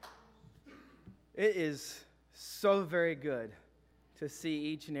It is so very good to see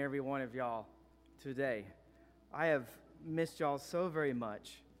each and every one of y'all today. I have missed y'all so very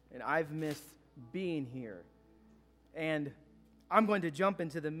much, and I've missed being here. And I'm going to jump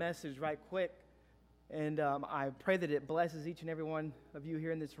into the message right quick, and I pray that it blesses each and every one of you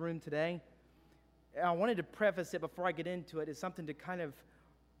here in this room today. And I wanted to preface it before I get into it as something to kind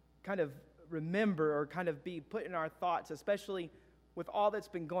of remember or kind of be put in our thoughts, especially with all that's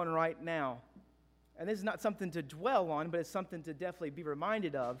been going on right now. And this is not something to dwell on, but it's something to definitely be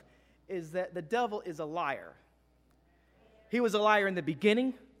reminded of, is that the devil is a liar. He was a liar in the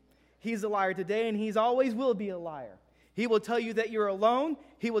beginning, he's a liar today, and he's always will be a liar. He will tell you that you're alone.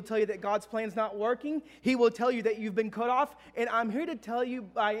 He will tell you that God's plan's not working. He will tell you that you've been cut off. And I'm here to tell you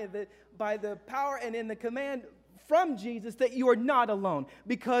by the power and in the command from Jesus that you are not alone.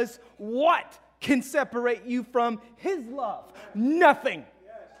 Because what can separate you from his love? Nothing.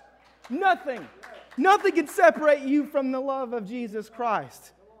 Nothing. Nothing can separate you from the love of Jesus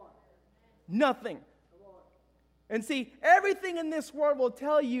Christ. Nothing. And see, everything in this world will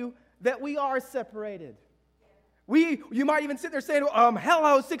tell you that we are separated. You might even sit there saying,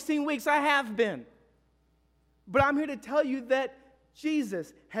 hello, 16 weeks, I have been. But I'm here to tell you that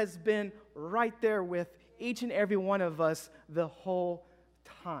Jesus has been right there with each and every one of us the whole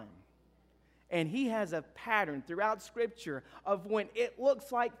time. And he has a pattern throughout Scripture of when it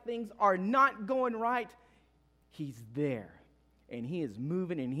looks like things are not going right, he's there. And he is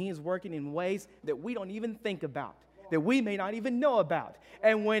moving and he is working in ways that we don't even think about, that we may not even know about.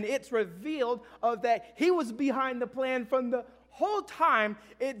 And when it's revealed of that he was behind the plan from the whole time,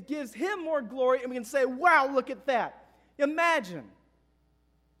 it gives him more glory, and we can say, wow, look at that. Imagine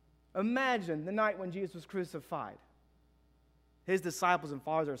the night when Jesus was crucified. His disciples and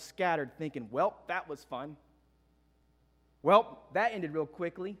followers are scattered thinking, well, that was fun. Well, that ended real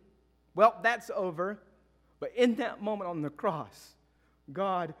quickly. Well, that's over. But in that moment on the cross,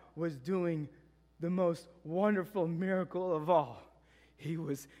 God was doing the most wonderful miracle of all. He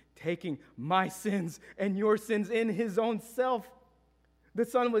was taking my sins and your sins in his own self. The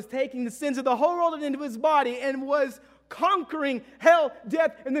Son was taking the sins of the whole world into his body and was conquering hell,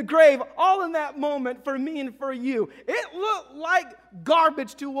 death, and the grave, all in that moment for me and for you. It looked like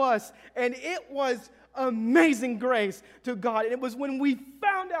garbage to us, and it was amazing grace to God. And it was when we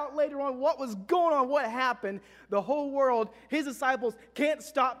found out later on what was going on, what happened, the whole world, his disciples can't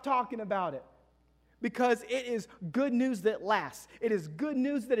stop talking about it. Because it is good news that lasts. It is good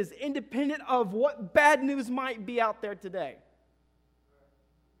news that is independent of what bad news might be out there today.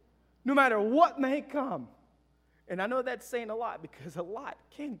 No matter what may come. And I know that's saying a lot because a lot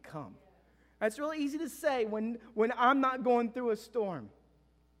can come. That's really easy to say when I'm not going through a storm.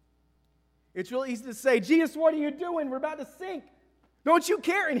 It's really easy to say, Jesus, what are you doing? We're about to sink. Don't you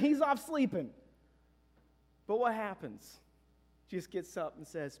care? And he's off sleeping. But what happens? Jesus gets up and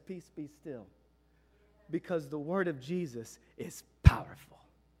says, peace be still. Because the word of Jesus is powerful.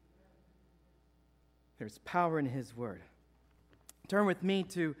 There's power in his word. Turn with me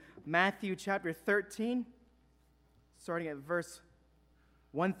to Matthew chapter 13, starting at verse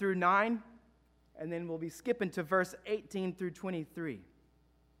 1 through 9, and then we'll be skipping to verse 18 through 23.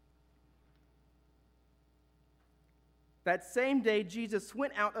 That same day, Jesus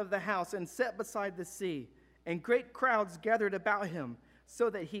went out of the house and sat beside the sea, and great crowds gathered about him,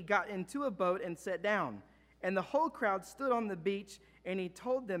 so that he got into a boat and sat down. And the whole crowd stood on the beach, and he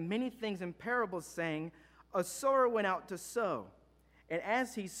told them many things in parables, saying, a sower went out to sow. And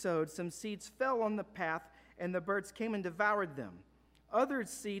as he sowed, some seeds fell on the path, and the birds came and devoured them. Other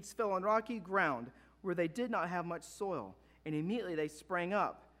seeds fell on rocky ground, where they did not have much soil, and immediately they sprang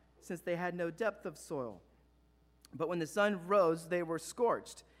up, since they had no depth of soil. But when the sun rose, they were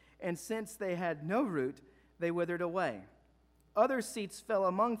scorched, and since they had no root, they withered away. Other seeds fell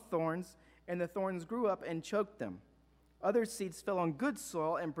among thorns, and the thorns grew up and choked them. Other seeds fell on good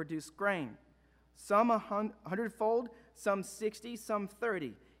soil and produced grain. Some 100-fold, some 60, some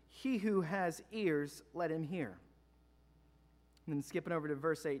 30. He who has ears, let him hear. And then skipping over to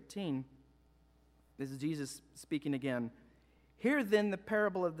verse 18, this is Jesus speaking again. Hear then the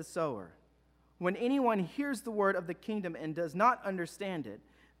parable of the sower. When anyone hears the word of the kingdom and does not understand it,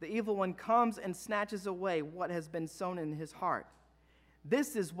 the evil one comes and snatches away what has been sown in his heart.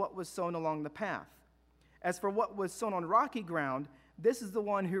 This is what was sown along the path. As for what was sown on rocky ground, this is the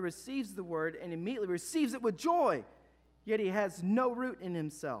one who receives the word and immediately receives it with joy. Yet he has no root in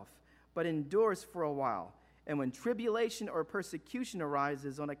himself, but endures for a while. And when tribulation or persecution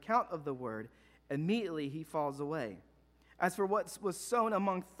arises on account of the word, immediately he falls away. As for what was sown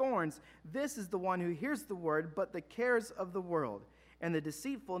among thorns, this is the one who hears the word, but the cares of the world and the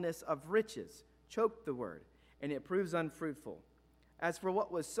deceitfulness of riches choke the word, and it proves unfruitful. As for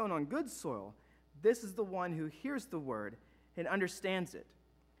what was sown on good soil, this is the one who hears the word and understands it.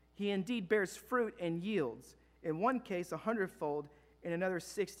 He indeed bears fruit and yields, in one case 100-fold, in another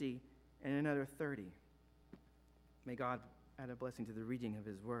 60, and another 30. May God add a blessing to the reading of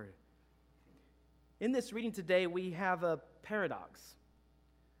his word. In this reading today, we have a paradox.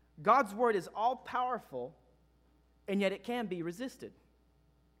 God's word is all-powerful, and yet it can be resisted.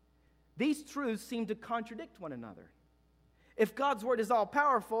 These truths seem to contradict one another. If God's word is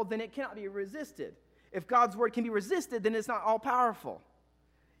all-powerful, then it cannot be resisted. If God's word can be resisted, then it's not all-powerful.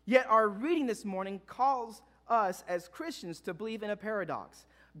 Yet our reading this morning calls us as Christians to believe in a paradox.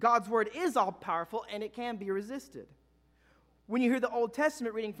 God's word is all-powerful, and it can be resisted. When you hear the Old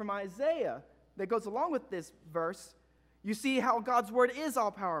Testament reading from Isaiah that goes along with this verse, you see how God's word is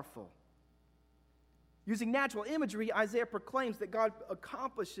all-powerful. Using natural imagery, Isaiah proclaims that God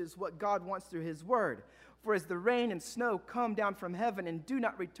accomplishes what God wants through his word. For as the rain and snow come down from heaven and do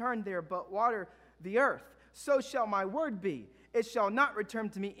not return there but water the earth, so shall my word be. It shall not return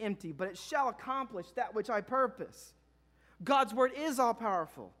to me empty, but it shall accomplish that which I purpose. God's word is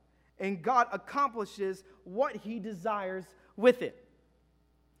all-powerful, and God accomplishes what he desires with it.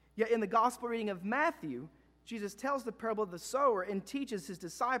 Yet in the gospel reading of Matthew, Jesus tells the parable of the sower and teaches his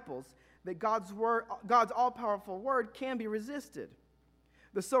disciples that God's all-powerful word can be resisted.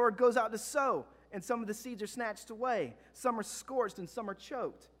 The sower goes out to sow, and some of the seeds are snatched away. Some are scorched, and some are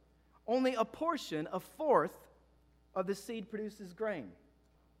choked. Only a portion, a fourth, of the seed produces grain.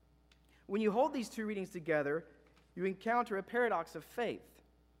 When you hold these two readings together, you encounter a paradox of faith.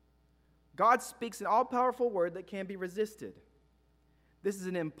 God speaks an all-powerful word that can be resisted. This is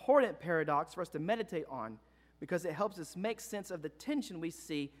an important paradox for us to meditate on because it helps us make sense of the tension we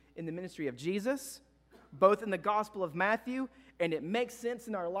see in the ministry of Jesus, both in the Gospel of Matthew, and it makes sense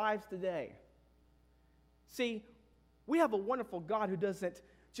in our lives today. See, we have a wonderful God who doesn't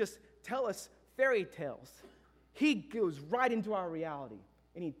just tell us fairy tales. He goes right into our reality,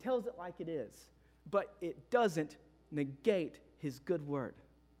 and he tells it like it is, but it doesn't negate his good word.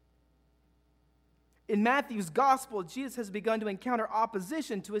 In Matthew's gospel, Jesus has begun to encounter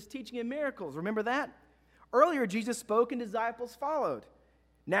opposition to his teaching and miracles. Remember that? Earlier, Jesus spoke and disciples followed.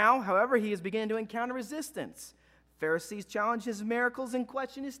 Now, however, he is beginning to encounter resistance. Pharisees challenge his miracles and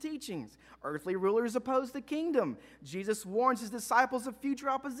question his teachings. Earthly rulers oppose the kingdom. Jesus warns his disciples of future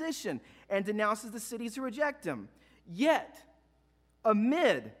opposition and denounces the cities who reject him. Yet,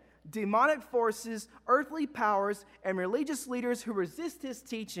 amid demonic forces, earthly powers, and religious leaders who resist his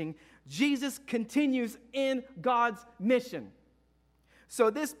teaching, Jesus continues in God's mission. So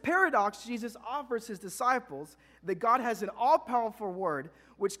this paradox Jesus offers his disciples, that God has an all-powerful word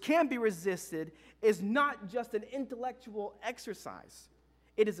which can be resisted, is not just an intellectual exercise.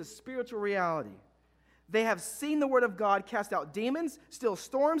 It is a spiritual reality. They have seen the word of God cast out demons, still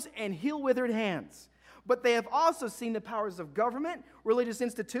storms, and heal withered hands. But they have also seen the powers of government, religious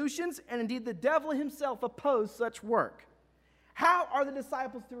institutions, and indeed the devil himself oppose such work. How are the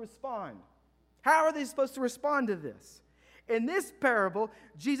disciples to respond? How are they supposed to respond to this? In this parable,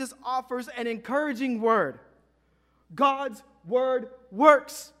 Jesus offers an encouraging word. God's word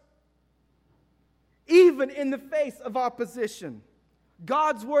works. Even in the face of opposition,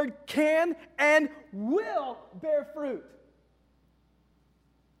 God's word can and will bear fruit.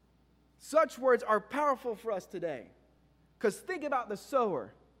 Such words are powerful for us today. Because think about the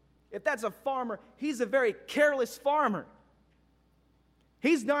sower. If that's a farmer, he's a very careless farmer.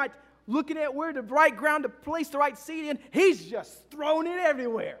 He's not looking at where the right ground to place the right seed in. He's just throwing it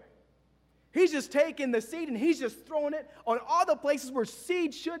everywhere. He's just taking the seed and he's just throwing it on all the places where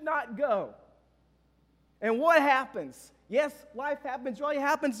seed should not go. And what happens? Yes, life happens, joy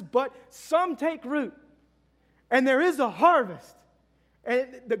happens, but some take root. And there is a harvest.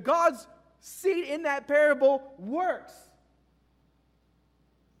 And the God's seed in that parable works.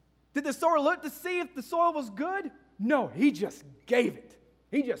 Did the sower look to see if the soil was good? No, he just gave it.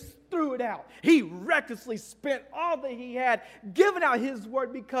 He just threw it out. He recklessly spent all that he had, giving out his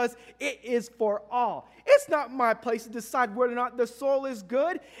word because it is for all. It's not my place to decide whether or not the soil is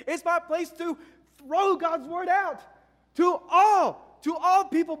good. It's my place to throw God's word out to all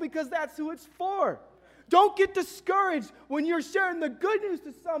people because that's who it's for. Don't get discouraged when you're sharing the good news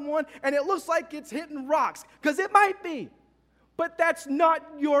to someone and it looks like it's hitting rocks, because it might be. But that's not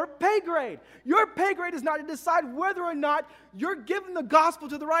your pay grade. Your pay grade is not to decide whether or not you're giving the gospel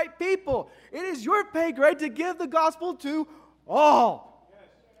to the right people. It is your pay grade to give the gospel to all.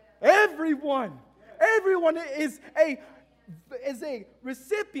 Everyone. Everyone is a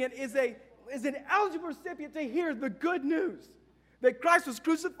recipient, is an eligible recipient to hear the good news. that Christ was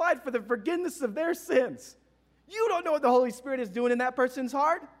crucified for the forgiveness of their sins. You don't know what the Holy Spirit is doing in that person's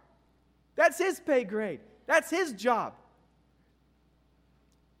heart. That's his pay grade. That's his job.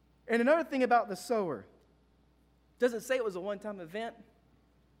 And another thing about the sower, does it say it was a one-time event?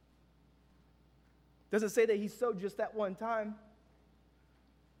 Does it say that he sowed just that one time?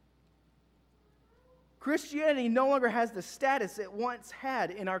 Christianity no longer has the status it once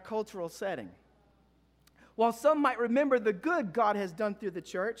had in our cultural setting. While some might remember the good God has done through the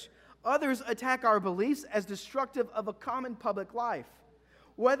church, others attack our beliefs as destructive of a common public life.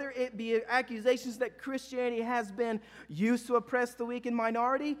 Whether it be accusations that Christianity has been used to oppress the weak and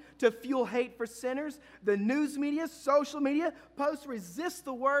minority, to fuel hate for sinners, the news media, social media, posts resist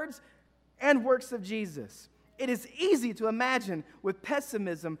the words and works of Jesus. It is easy to imagine with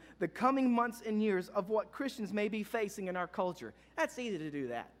pessimism the coming months and years of what Christians may be facing in our culture. That's easy to do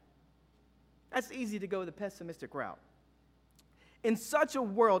that. That's easy to go the pessimistic route. In such a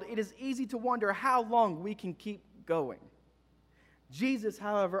world, it is easy to wonder how long we can keep going. Jesus,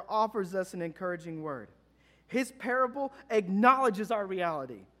 however, offers us an encouraging word. His parable acknowledges our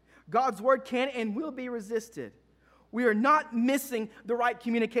reality. God's word can and will be resisted. We are not missing the right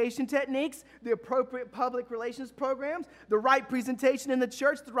communication techniques, the appropriate public relations programs, the right presentation in the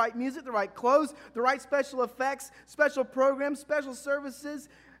church, the right music, the right clothes, the right special effects, special programs, special services,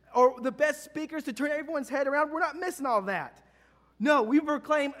 or the best speakers to turn everyone's head around. We're not missing all that. No, we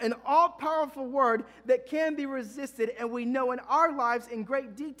proclaim an all-powerful word that can be resisted, and we know in our lives in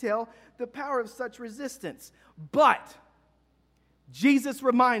great detail the power of such resistance. But Jesus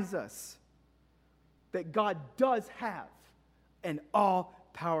reminds us that God does have an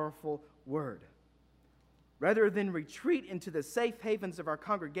all-powerful word. Rather than retreat into the safe havens of our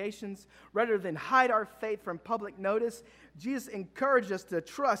congregations, rather than hide our faith from public notice, Jesus encouraged us to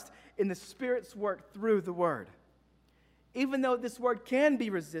trust in the Spirit's work through the word. Even though this word can be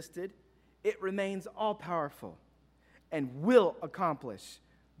resisted, it remains all-powerful and will accomplish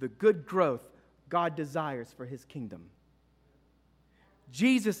the good growth God desires for his kingdom.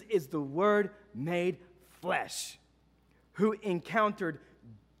 Jesus is the Word made flesh who encountered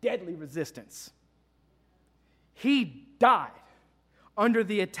deadly resistance. He died under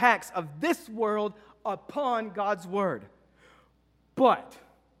the attacks of this world upon God's Word. But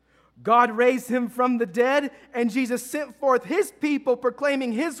God raised him from the dead, and Jesus sent forth his people,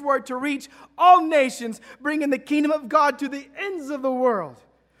 proclaiming his word to reach all nations, bringing the kingdom of God to the ends of the world.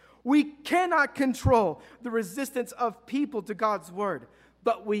 We cannot control the resistance of people to God's word,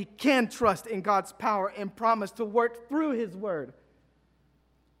 but we can trust in God's power and promise to work through his word.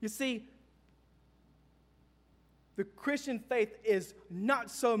 You see, the Christian faith is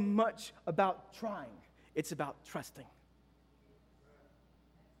not so much about trying, it's about trusting.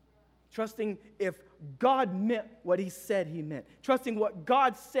 Trusting if God meant what he said he meant. Trusting what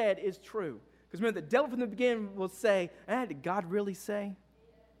God said is true. Because remember, the devil from the beginning will say, did God really say?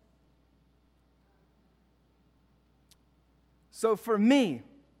 So for me,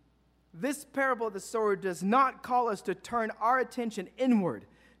 this parable of the sower does not call us to turn our attention inward,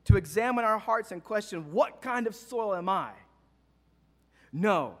 to examine our hearts and question, what kind of soil am I?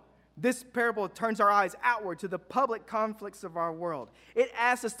 No. This parable turns our eyes outward to the public conflicts of our world. It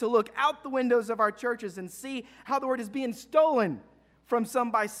asks us to look out the windows of our churches and see how the word is being stolen from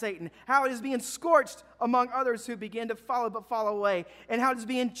some by Satan, how it is being scorched among others who begin to follow but fall away, and how it is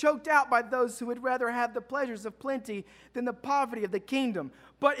being choked out by those who would rather have the pleasures of plenty than the poverty of the kingdom.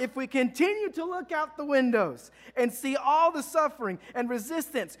 But if we continue to look out the windows and see all the suffering and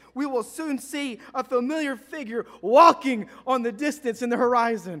resistance, we will soon see a familiar figure walking on the distance in the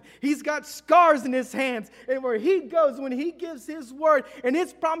horizon. He's got scars in his hands, and where he goes, when he gives his word and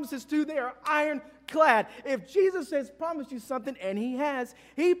his promises too, they are ironclad. If Jesus has promised you something, and he has,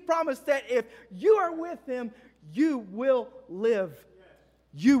 he promised that if you are with him, you will live.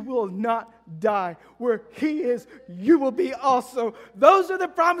 You will not die. Where he is, you will be also. Those are the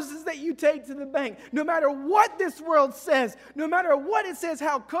promises that you take to the bank. No matter what this world says, no matter what it says,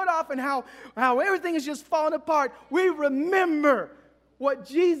 how cut off and how everything is just falling apart, we remember what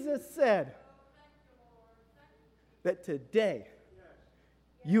Jesus said. That today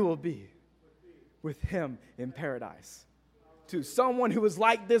you will be with him in paradise. To someone who was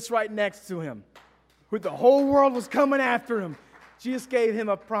like this right next to him, where the whole world was coming after him, Jesus gave him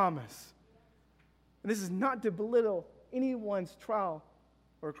a promise. And this is not to belittle anyone's trial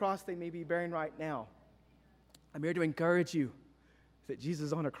or cross they may be bearing right now. I'm here to encourage you that Jesus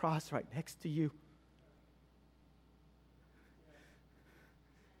is on a cross right next to you.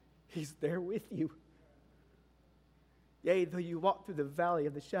 He's there with you. Yea, though you walk through the valley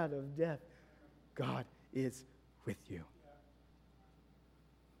of the shadow of death, God is with you.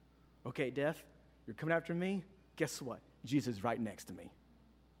 Okay, death, you're coming after me? Guess what? Jesus is right next to me.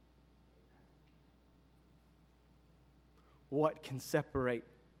 What can separate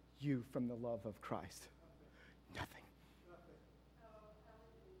you from the love of Christ? Nothing.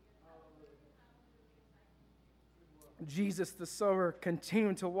 Jesus, the sower,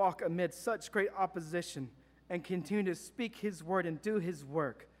 continued to walk amid such great opposition and continued to speak his word and do his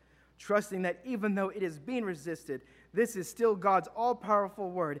work, trusting that even though it is being resisted, this is still God's all-powerful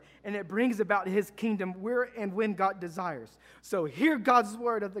word, and it brings about his kingdom where and when God desires. So hear God's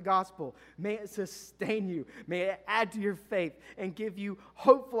word of the gospel. May it sustain you. May it add to your faith and give you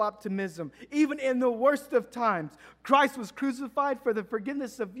hopeful optimism. Even in the worst of times, Christ was crucified for the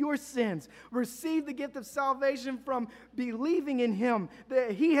forgiveness of your sins. Receive the gift of salvation from believing in him,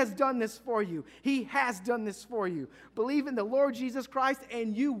 that he has done this for you. He has done this for you. Believe in the Lord Jesus Christ,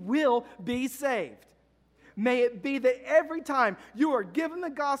 and you will be saved. May it be that every time you are given the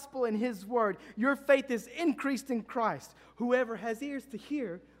gospel and his word, your faith is increased in Christ. Whoever has ears to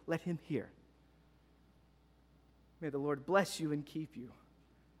hear, let him hear. May the Lord bless you and keep you.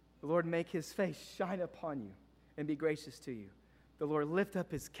 The Lord make his face shine upon you and be gracious to you. The Lord lift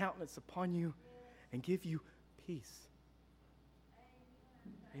up his countenance upon you and give you peace.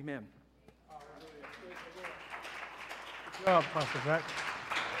 Amen. Good job, Pastor Zach.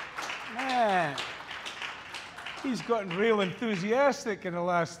 Man. He's gotten real enthusiastic in the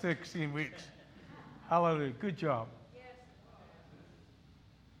last 16 weeks. Hallelujah. Good job.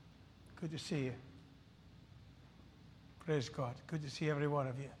 Good to see you. Praise God. Good to see every one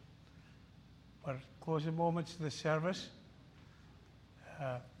of you. We're closing moments of the service.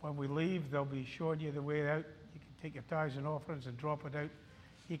 When we leave, they'll be showing you the way out. You can take your tithes and offerings and drop it out.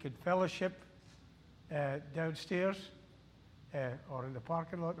 You can fellowship downstairs or in the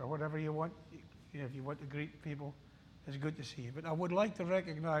parking lot or whatever you want. If you want to greet people, it's good to see you. But I would like to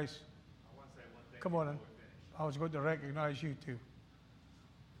recognize. I want to say one thing. Come on in. I was going to recognize you too.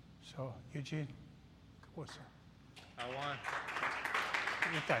 So, Eugene, come on, sir.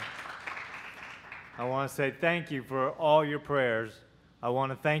 I want to say thank you for all your prayers. I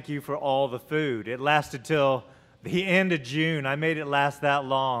want to thank you for all the food. It lasted till the end of June. I made it last that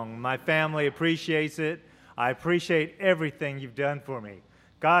long. My family appreciates it. I appreciate everything you've done for me.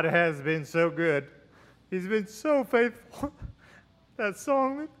 God has been so good. He's been so faithful. That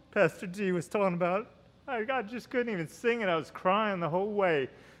song that Pastor G was talking about, I just couldn't even sing it. I was crying the whole way.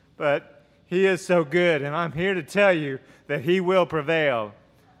 But he is so good, and I'm here to tell you that he will prevail.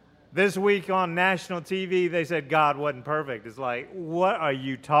 This week on national TV, they said God wasn't perfect. It's like, what are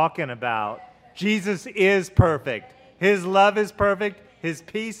you talking about? Jesus is perfect. His love is perfect. His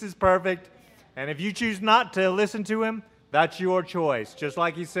peace is perfect. And if you choose not to listen to him, that's your choice. Just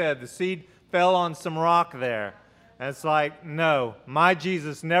like he said, the seed fell on some rock there. And it's like, no, my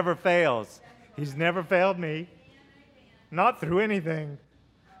Jesus never fails. He's never failed me, not through anything.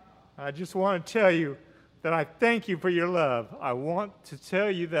 I just want to tell you that I thank you for your love. I want to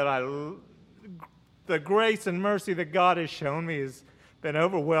tell you that the grace and mercy that God has shown me has been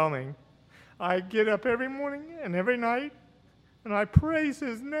overwhelming. I get up every morning and every night, and I praise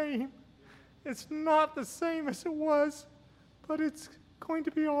his name. It's not the same as it was, but it's going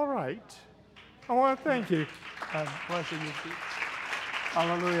to be all right. I want to thank you. Bless you.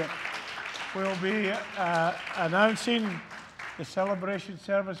 Hallelujah. We'll be announcing the celebration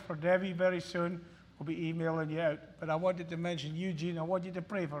service for Debbie very soon. We'll be emailing you out. But I wanted to mention Eugene. I want you to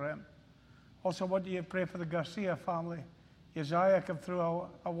pray for him. Also, I want you to pray for the Garcia family. Uzziah came through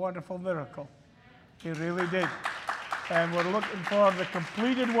a wonderful miracle. He really did. And we're looking for the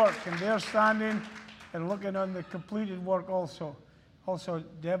completed work. And they're standing and looking on the completed work also. Also,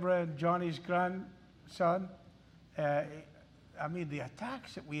 Deborah and Johnny's grandson. The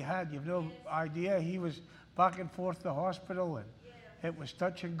attacks that we had, you've no idea. He was back and forth to the hospital, and it was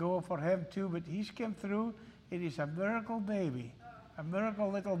touch and go for him too. But he's come through. It is a miracle baby, a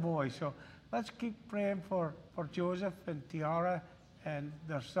miracle little boy. So let's keep praying for Joseph and Tiara and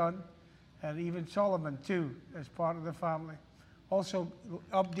their son, and even Solomon too, as part of the family. Also,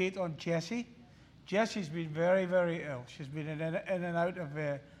 update on Jessie. Jessie's been very, very ill. She's been in and out of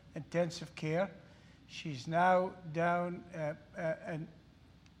intensive care. She's now down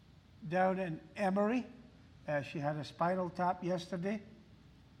in Emory. She had a spinal tap yesterday.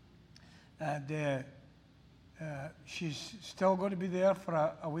 And she's still going to be there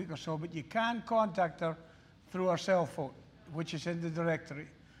for a week or so, but you can contact her through her cell phone, which is in the directory.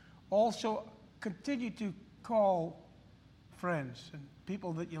 Also, continue to call friends and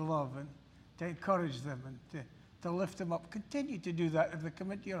people that you love and to encourage them and to lift them up. Continue to do that if they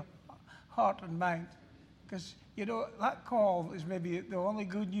commit your heart and mind. Because, you know, that call is maybe the only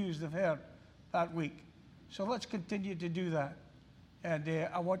good news they've heard that week. So let's continue to do that. And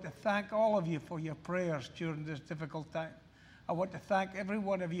I want to thank all of you for your prayers during this difficult time. I want to thank every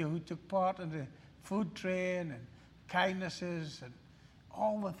one of you who took part in the food train and kindnesses and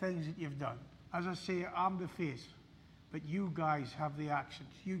all the things that you've done. As I say, I'm the face, but you guys have the actions.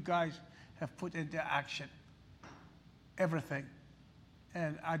 You guys have put into action everything.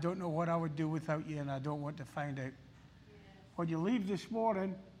 And I don't know what I would do without you, and I don't want to find out. When you leave this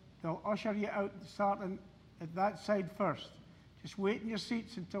morning, they'll usher you out, starting at that side first. Just wait in your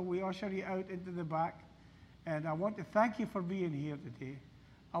seats until we usher you out into the back. And I want to thank you for being here today.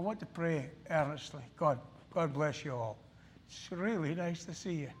 I want to pray earnestly. God bless you all. It's really nice to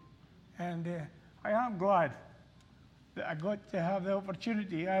see you. And I am glad that I got to have the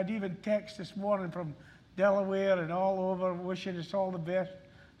opportunity. I had even text this morning from Delaware and all over wishing us all the best.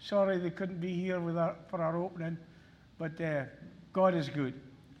 Sorry they couldn't be here for our opening, but God is good.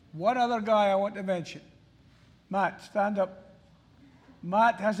 One other guy I want to mention. Matt, stand up.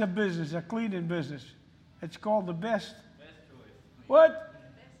 Matt has a business, a cleaning business. It's called the Best Choice. What?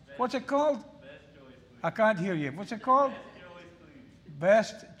 What's it called? Best Choice. I can't hear you. What's it called?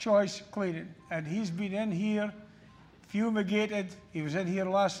 Best Choice Cleaning. And he's been in here, fumigated. He was in here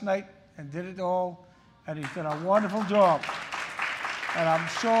last night and did it all. And he's done a wonderful job. And I'm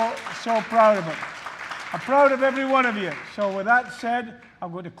so proud of him. I'm proud of every one of you. So with that said,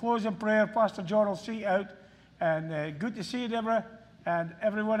 I'm going to close in prayer. Pastor John will see you out. And good to see you, Deborah, and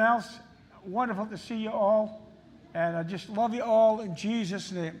everyone else. Wonderful to see you all. And I just love you all in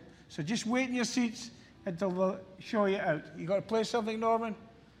Jesus' name. So just wait in your seats until they'll show you out. You got to play something, Norman?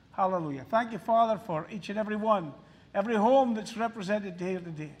 Hallelujah. Thank you, Father, for each and every one, every home that's represented here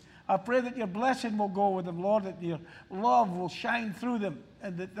today. I pray that your blessing will go with them, Lord, that your love will shine through them,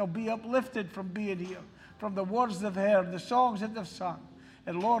 and that they'll be uplifted from being here, from the words they've heard, the songs that they've sung.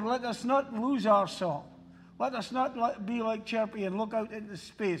 And Lord, let us not lose our song. Let us not be like Chirpy and look out into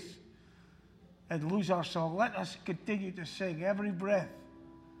space and lose our song. Let us continue to sing every breath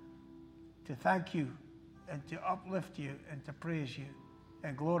to thank you and to uplift you and to praise you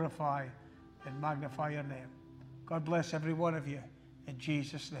and glorify and magnify your name. God bless every one of you in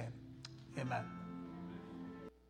Jesus' name. Amen.